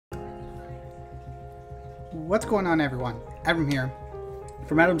What's going on, everyone? Adam here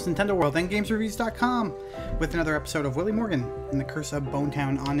from Adam's Nintendo World and GamesReviews.com with another episode of Willy Morgan and the Curse of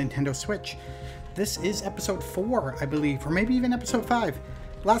Bonetown on Nintendo Switch. This is episode 4, I believe, or maybe even episode 5.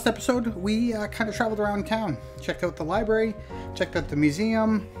 Last episode, we kind of traveled around town, checked out the library, checked out the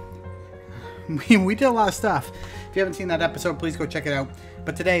museum. We did a lot of stuff. If you haven't seen that episode, please go check it out.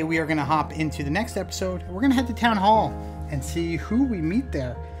 But today, we are going to hop into the next episode. We're going to head to Town Hall and see who we meet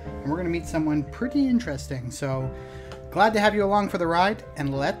there. And we're going to meet someone pretty interesting. So, glad to have you along for the ride,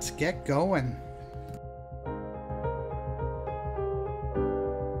 and let's get going.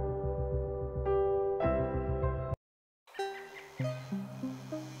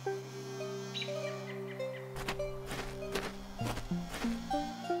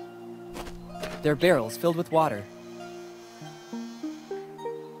 They're barrels filled with water.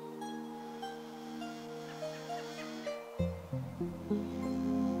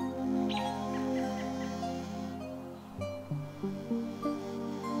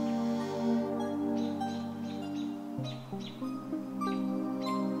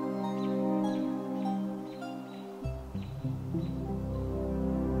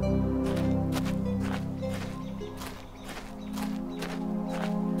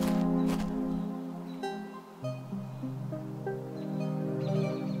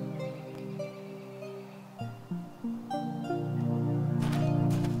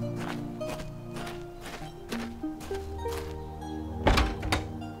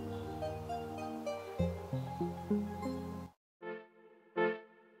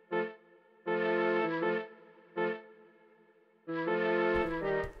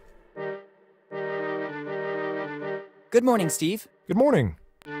 Good morning, Steve. Good morning.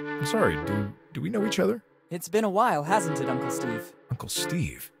 I'm sorry, do we know each other? It's been a while, hasn't it, Uncle Steve? Uncle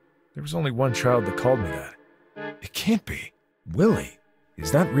Steve? There was only one child that called me that. It can't be. Willy,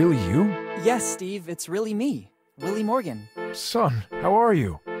 is that really you? Yes, Steve, it's really me, Willy Morgan. Son, how are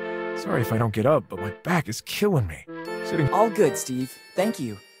you? Sorry if I don't get up, but my back is killing me. Sitting... All good, Steve. Thank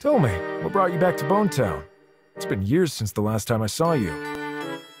you. Tell me, what brought you back to Bonetown? It's been years since the last time I saw you.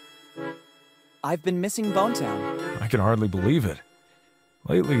 I've been missing Bonetown. I can hardly believe it.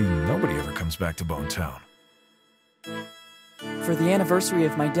 Lately, nobody ever comes back to Bonetown. For the anniversary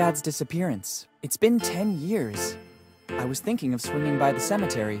of my dad's disappearance, it's been 10 years. I was thinking of swinging by the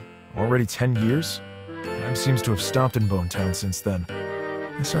cemetery. Already 10 years? Time seems to have stopped in Bonetown since then.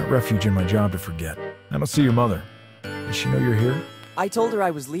 I sought refuge in my job to forget. I don't see your mother. Does she know you're here? I told her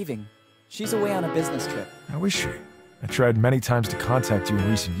I was leaving. She's away on a business trip. How is she? I tried many times to contact you in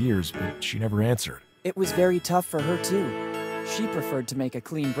recent years, but she never answered. It was very tough for her, too. She preferred to make a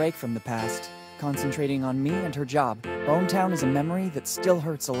clean break from the past, concentrating on me and her job. Bonetown is a memory that still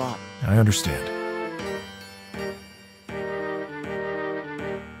hurts a lot. I understand.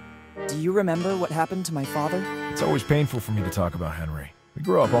 Do you remember what happened to my father? It's always painful for me to talk about Henry. We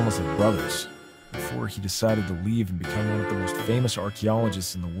grew up almost like brothers, before he decided to leave and become one of the most famous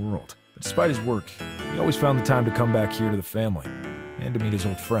archaeologists in the world. But despite his work, he always found the time to come back here to the family, and to meet his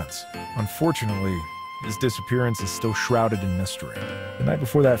old friends. Unfortunately, his disappearance is still shrouded in mystery. The night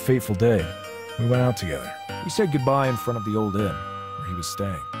before that fateful day, we went out together. We said goodbye in front of the old inn, where he was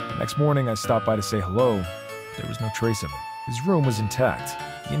staying. The next morning, I stopped by to say hello, but there was no trace of him. His room was intact.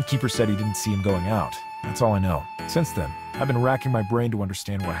 The innkeeper said he didn't see him going out. That's all I know. Since then, I've been racking my brain to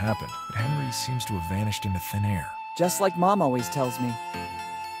understand what happened, but Henry seems to have vanished into thin air. Just like Mom always tells me.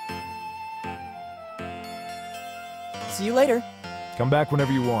 See you later. Come back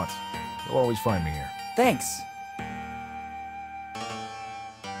whenever you want. You'll always find me here. Thanks.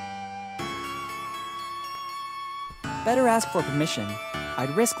 Better ask for permission. I'd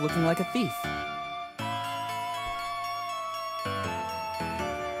risk looking like a thief.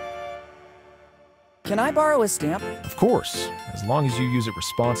 Can I borrow a stamp? Of course, as long as you use it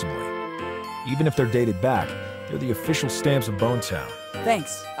responsibly. Even if they're dated back, they're the official stamps of Bonetown.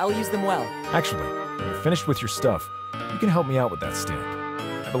 Thanks. I'll use them well. Actually, when you're finished with your stuff, you can help me out with that stamp.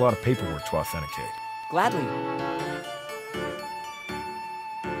 I have a lot of paperwork to authenticate. Gladly.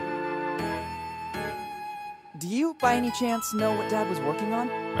 Do you, by any chance, know what Dad was working on?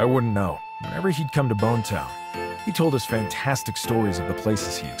 I wouldn't know. Whenever he'd come to Bonetown, he told us fantastic stories of the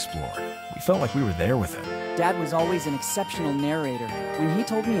places he explored. We felt like we were there with him. Dad was always an exceptional narrator. When he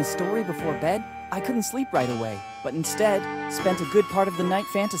told me a story before bed, I couldn't sleep right away, but instead spent a good part of the night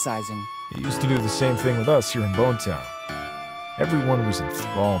fantasizing. He used to do the same thing with us here in Bonetown. Everyone was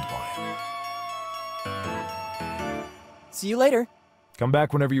enthralled by him. See you later. Come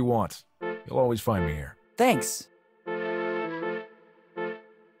back whenever you want. You'll always find me here. Thanks.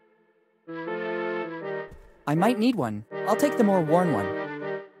 I might need one. I'll take the more worn one.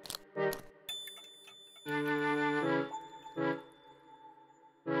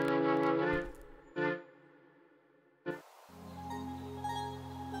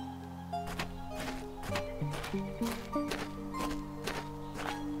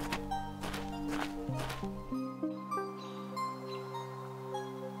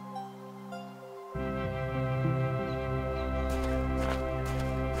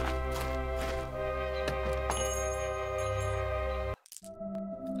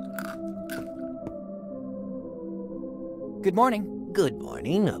 Good morning. Good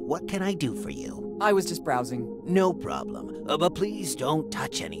morning. What can I do for you? I was just browsing. No problem. But please don't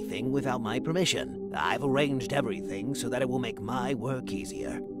touch anything without my permission. I've arranged everything so that it will make my work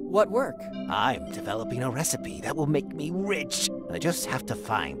easier. What work? I'm developing a recipe that will make me rich. I just have to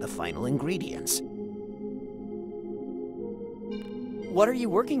find the final ingredients. What are you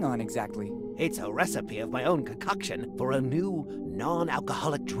working on exactly? It's a recipe of my own concoction for a new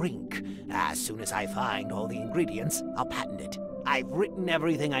non-alcoholic drink. As soon as I find all the ingredients, I'll patent it. I've written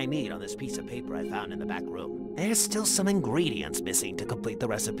everything I need on this piece of paper I found in the back room. There's still some ingredients missing to complete the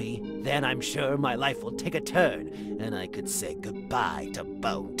recipe. Then I'm sure my life will take a turn, and I could say goodbye to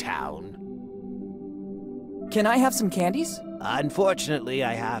Bone Town. Can I have some candies? Unfortunately,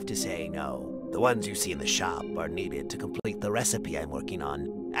 I have to say no. The ones you see in the shop are needed to complete the recipe I'm working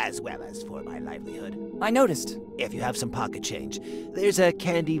on, as well as for my livelihood. I noticed. If you have some pocket change, there's a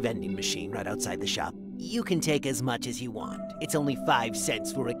candy vending machine right outside the shop. You can take as much as you want. It's only 5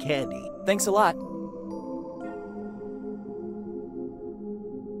 cents for a candy. Thanks a lot.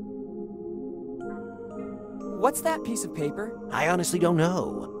 What's that piece of paper? I honestly don't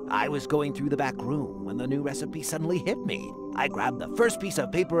know. I was going through the back room when the new recipe suddenly hit me. I grabbed the first piece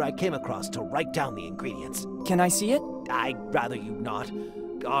of paper I came across to write down the ingredients. Can I see it? I'd rather you not.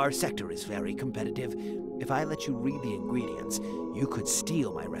 Our sector is very competitive. If I let you read the ingredients, you could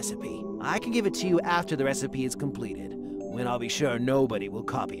steal my recipe. I can give it to you after the recipe is completed, when I'll be sure nobody will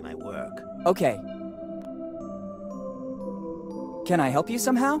copy my work. Okay. Can I help you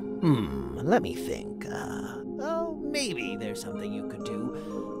somehow? Let me think. Maybe there's something you could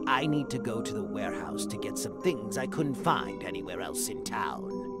do. I need to go to the warehouse to get some things I couldn't find anywhere else in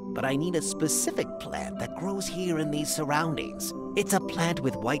town. But I need a specific plant that grows here in these surroundings. It's a plant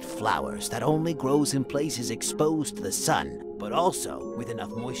with white flowers that only grows in places exposed to the sun, but also with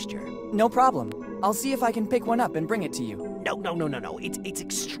enough moisture. No problem. I'll see if I can pick one up and bring it to you. No. It's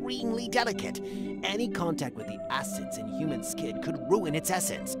extremely delicate. Any contact with the acids in human skin could ruin its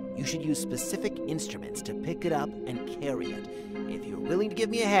essence. You should use specific instruments to pick it up and carry it. If you're willing to give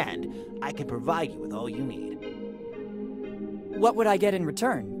me a hand, I can provide you with all you need. What would I get in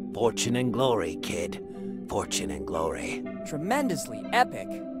return? Fortune and glory, kid. Fortune and glory. Tremendously epic.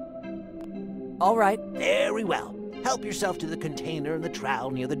 All right. Very well. Help yourself to the container and the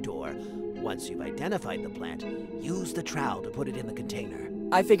trowel near the door. Once you've identified the plant, use the trowel to put it in the container.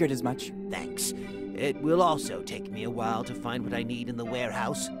 I figured as much. Thanks. It will also take me a while to find what I need in the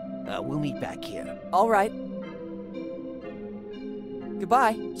warehouse. We'll meet back here. All right.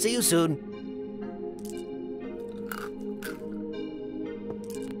 Goodbye. See you soon.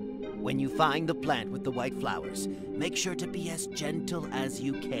 When you find the plant with the white flowers, make sure to be as gentle as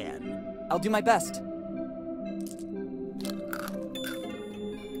you can. I'll do my best.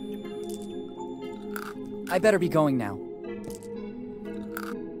 I better be going now.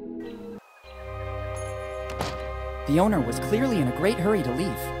 The owner was clearly in a great hurry to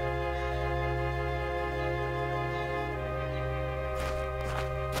leave.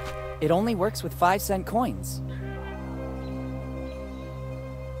 It only works with 5-cent coins.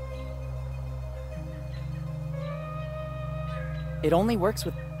 It only works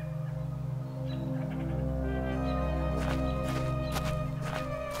with...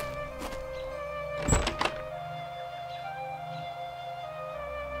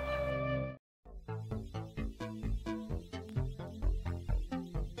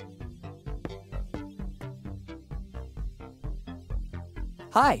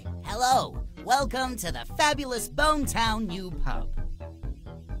 Hi. Hello. Welcome to the fabulous Bone Town New Pub.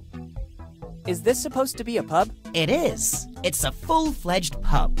 Is this supposed to be a pub? It is. It's a full-fledged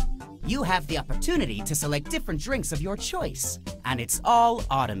pub. You have the opportunity to select different drinks of your choice, and it's all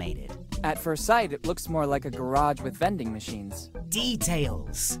automated. At first sight, it looks more like a garage with vending machines.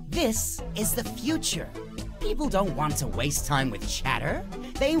 Details. This is the future. People don't want to waste time with chatter.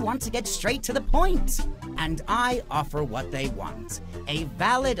 They want to get straight to the point. And I offer what they want. A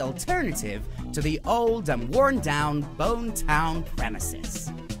valid alternative to the old and worn-down Bone Town premises.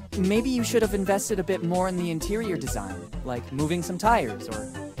 Maybe you should have invested a bit more in the interior design, like moving some tires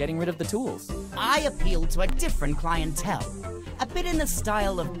or getting rid of the tools. I appeal to a different clientele. A bit in the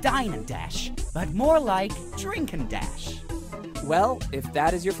style of Dine and Dash, but more like Drink and Dash. Well, if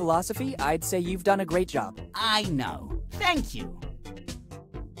that is your philosophy, I'd say you've done a great job. I know. Thank you.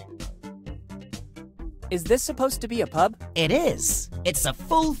 Is this supposed to be a pub? It is. It's a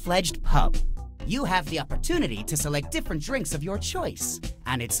full-fledged pub. You have the opportunity to select different drinks of your choice,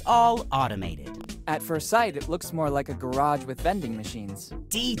 and it's all automated. At first sight, it looks more like a garage with vending machines.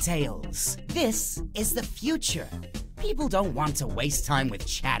 Details. This is the future. People don't want to waste time with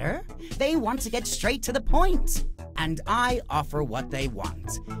chatter. They want to get straight to the point. and I offer what they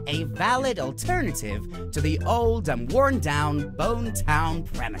want. A valid alternative to the old and worn-down Bone Town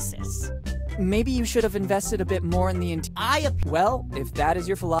premises. Maybe you should have invested a bit more in the Well, if that is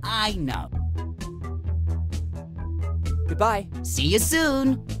your philosophy... I know. Goodbye. See you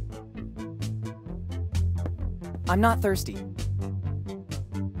soon. I'm not thirsty.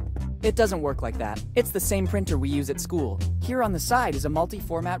 It doesn't work like that. It's the same printer we use at school. Here on the side is a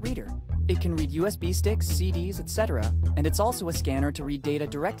multi-format reader. It can read USB sticks, CDs, etc. And it's also a scanner to read data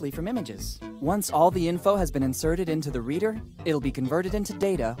directly from images. Once all the info has been inserted into the reader, it'll be converted into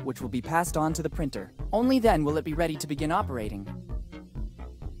data, which will be passed on to the printer. Only then will it be ready to begin operating.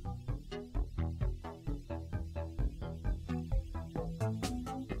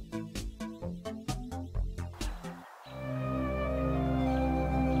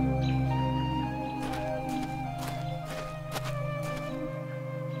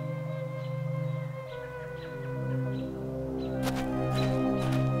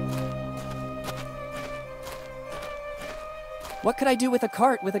 What could I do with a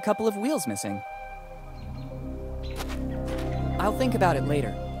cart with a couple of wheels missing? I'll think about it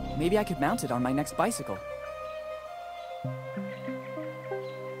later. Maybe I could mount it on my next bicycle.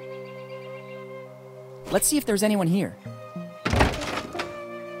 Let's see if there's anyone here.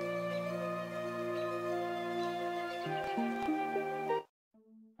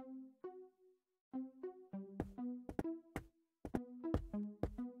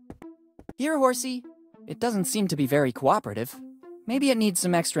 Here, horsey. It doesn't seem to be very cooperative. Maybe it needs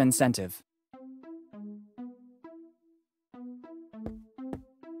some extra incentive.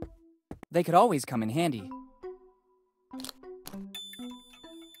 They could always come in handy.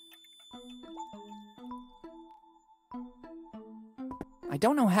 I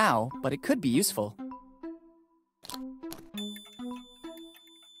don't know how, but it could be useful.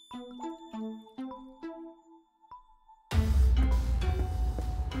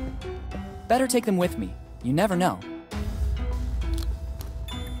 Better take them with me. You never know.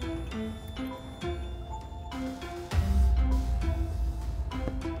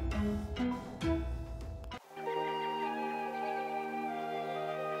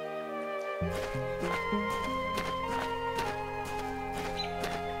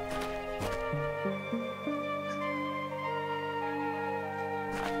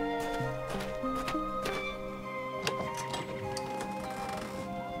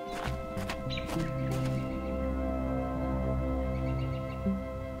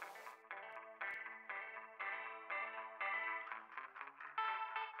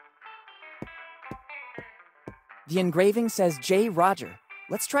 The engraving says J. Roger.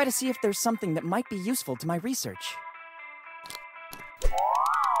 Let's try to see if there's something that might be useful to my research.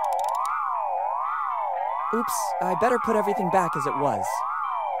 Oops, I better put everything back as it was.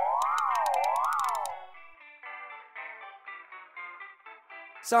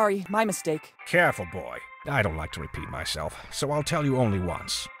 Sorry, my mistake. Careful, boy. I don't like to repeat myself, so I'll tell you only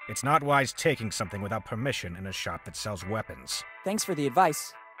once. It's not wise taking something without permission in a shop that sells weapons. Thanks for the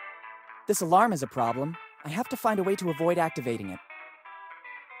advice. This alarm is a problem. I have to find a way to avoid activating it.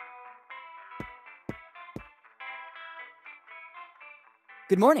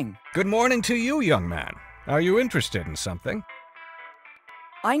 Good morning. Good morning to you, young man. Are you interested in something?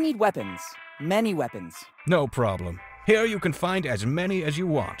 I need weapons. Many weapons. No problem. Here you can find as many as you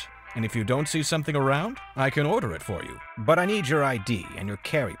want. And if you don't see something around, I can order it for you. But I need your ID and your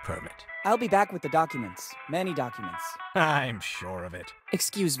carry permit. I'll be back with the documents. Many documents. I'm sure of it.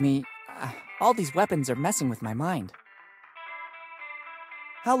 Excuse me. All these weapons are messing with my mind.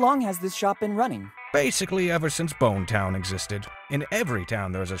 How long has this shop been running? Basically ever since Bone Town existed. In every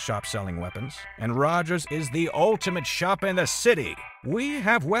town there's a shop selling weapons, and Rogers is the ultimate shop in the city. We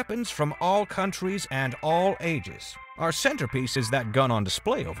have weapons from all countries and all ages. Our centerpiece is that gun on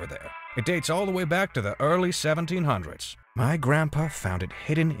display over there. It dates all the way back to the early 1700s. My grandpa found it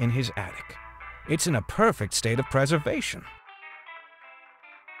hidden in his attic. It's in a perfect state of preservation.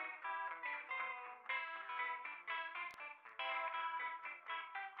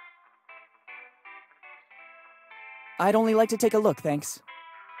 I'd only like to take a look, thanks.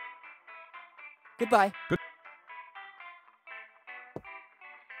 Goodbye.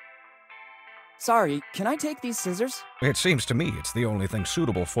 Sorry, can I take these scissors? It seems to me it's the only thing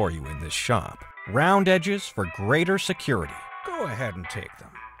suitable for you in this shop. Round edges for greater security. Go ahead and take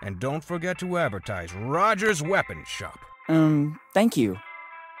them. And don't forget to advertise Rogers Weapons Shop. Thank you.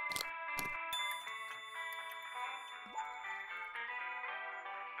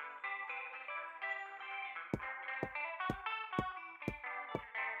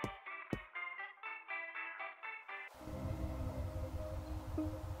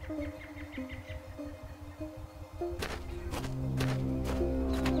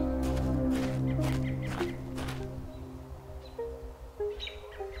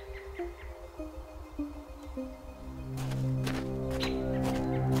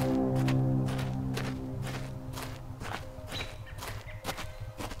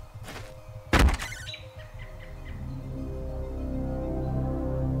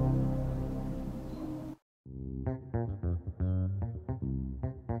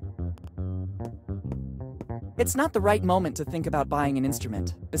 It's not the right moment to think about buying an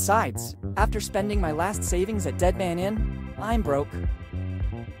instrument. Besides, after spending my last savings at Dead Man Inn, I'm broke.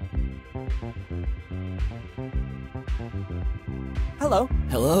 Hello.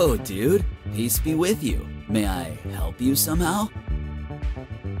 Hello, dude. Peace be with you. May I help you somehow?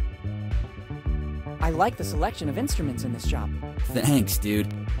 I like the selection of instruments in this shop. Thanks,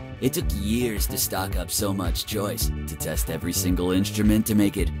 dude. It took years to stock up so much choice, to test every single instrument to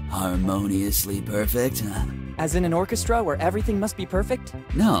make it harmoniously perfect. As in an orchestra where everything must be perfect?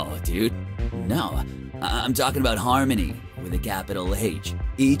 No, dude. No. I'm talking about harmony, with a capital H.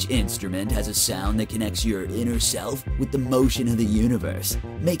 Each instrument has a sound that connects your inner self with the motion of the universe,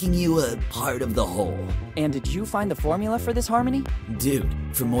 making you a part of the whole. And did you find the formula for this harmony? Dude,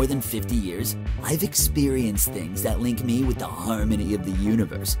 for more than 50 years, I've experienced things that link me with the harmony of the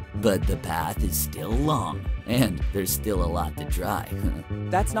universe. But the path is still long, and there's still a lot to try.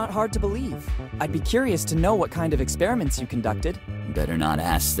 That's not hard to believe. I'd be curious to know what kind of experiments you conducted. Better not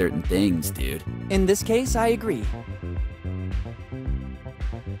ask certain things, dude. In this case, I agree.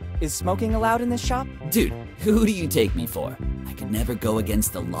 Is smoking allowed in this shop? Dude, who do you take me for? I could never go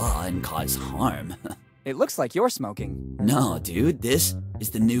against the law and cause harm. It looks like you're smoking. No, dude, this is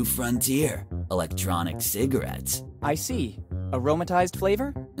the new frontier. Electronic cigarettes. I see. Aromatized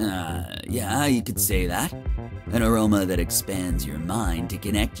flavor? Yeah, you could say that. An aroma that expands your mind to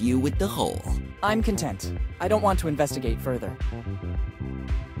connect you with the whole. I'm content. I don't want to investigate further.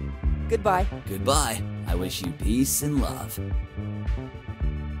 Goodbye. Goodbye. I wish you peace and love.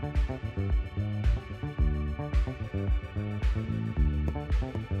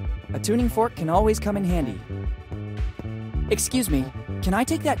 A tuning fork can always come in handy. Excuse me, can I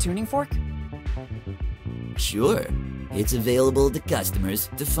take that tuning fork? Sure. It's available to customers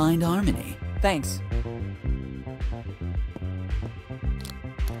to find harmony. Thanks.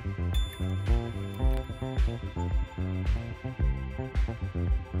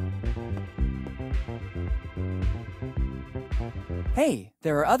 Hey,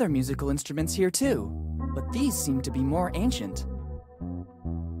 there are other musical instruments here too, but these seem to be more ancient.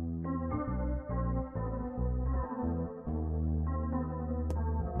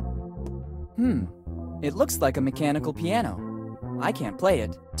 It looks like a mechanical piano. I can't play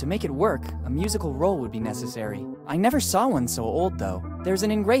it. To make it work, a musical roll would be necessary. I never saw one so old, though. There's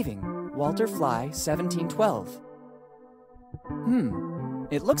an engraving. Walter Fly, 1712.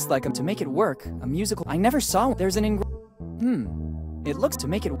 It looks like to make it work, a musical... I never saw one. There's an It looks to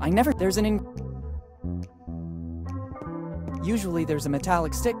make it... There's an Usually there's a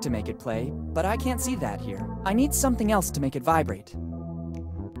metallic stick to make it play, but I can't see that here. I need something else to make it vibrate.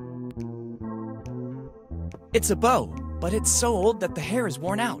 It's a bow, but it's so old that the hair is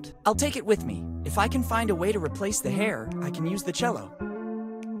worn out. I'll take it with me. If I can find a way to replace the hair, I can use the cello.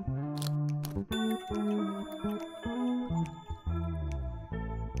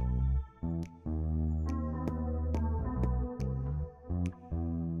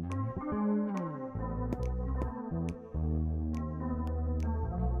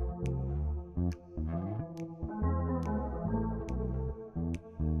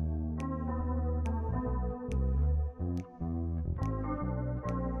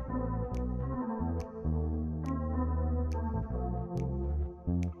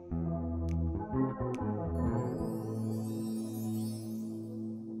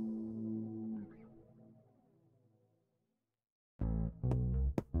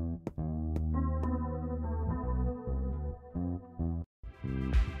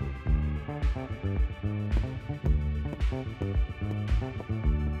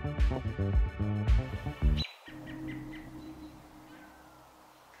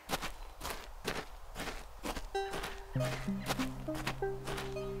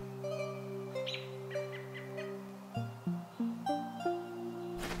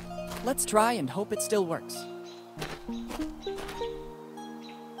 Let's try and hope it still works.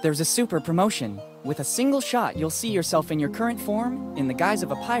 There's a super promotion. With a single shot, you'll see yourself in your current form, in the guise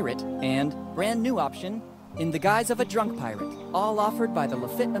of a pirate, and, brand new option, in the guise of a drunk pirate, all offered by the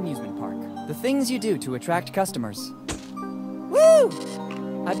Lafitte Amusement Park. The things you do to attract customers. Woo!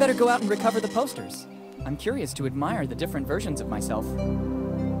 I better go out and recover the posters. I'm curious to admire the different versions of myself.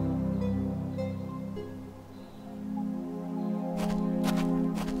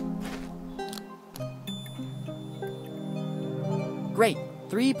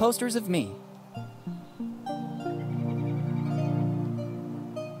 3 posters of me.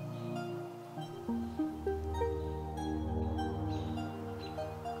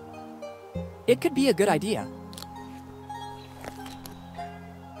 It could be a good idea.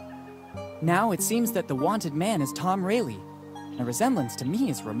 Now it seems that the wanted man is Tom Rayleigh. A resemblance to me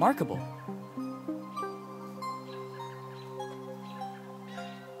is remarkable.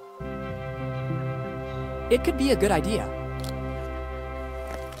 It could be a good idea.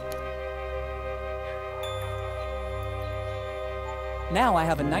 Now I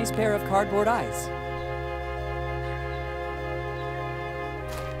have a nice pair of cardboard eyes.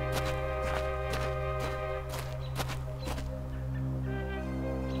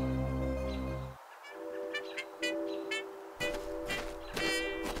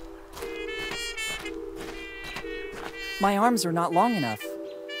 My arms are not long enough.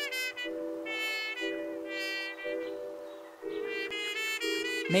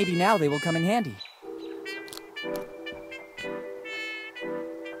 Maybe now they will come in handy.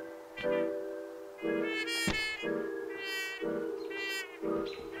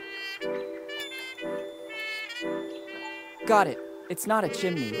 Got it. It's not a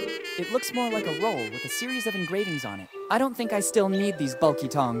chimney. It looks more like a roll with a series of engravings on it. I don't think I still need these bulky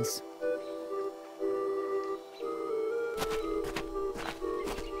tongs.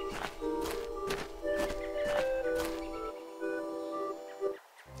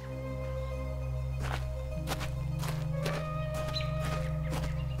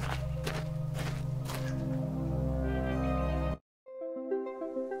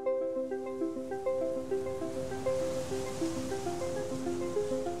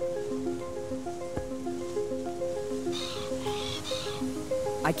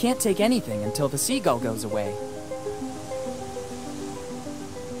 I can't take anything until the seagull goes away.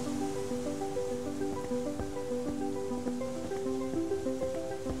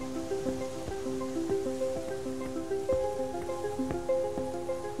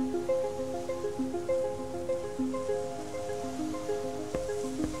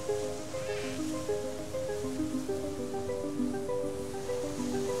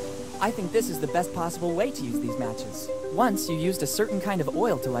 I think this is the best possible way to use these matches. Once you used a certain kind of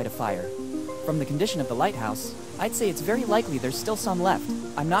oil to light a fire. From the condition of the lighthouse, I'd say it's very likely there's still some left.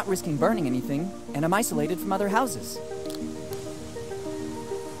 I'm not risking burning anything, and I'm isolated from other houses.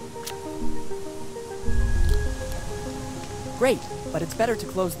 Great, but it's better to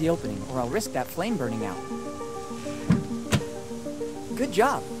close the opening, or I'll risk that flame burning out. Good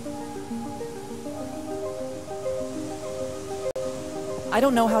job. I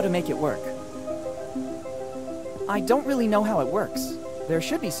don't know how to make it work. I don't really know how it works. There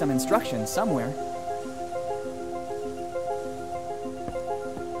should be some instructions somewhere.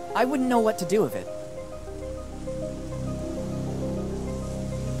 I wouldn't know what to do with it.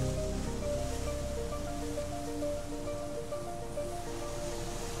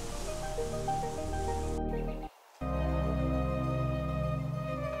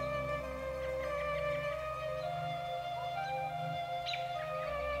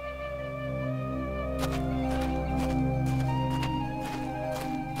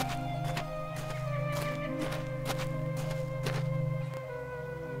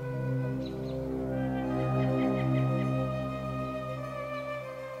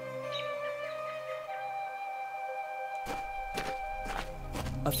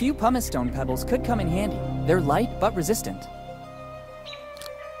 A few pumice stone pebbles could come in handy. They're light but resistant.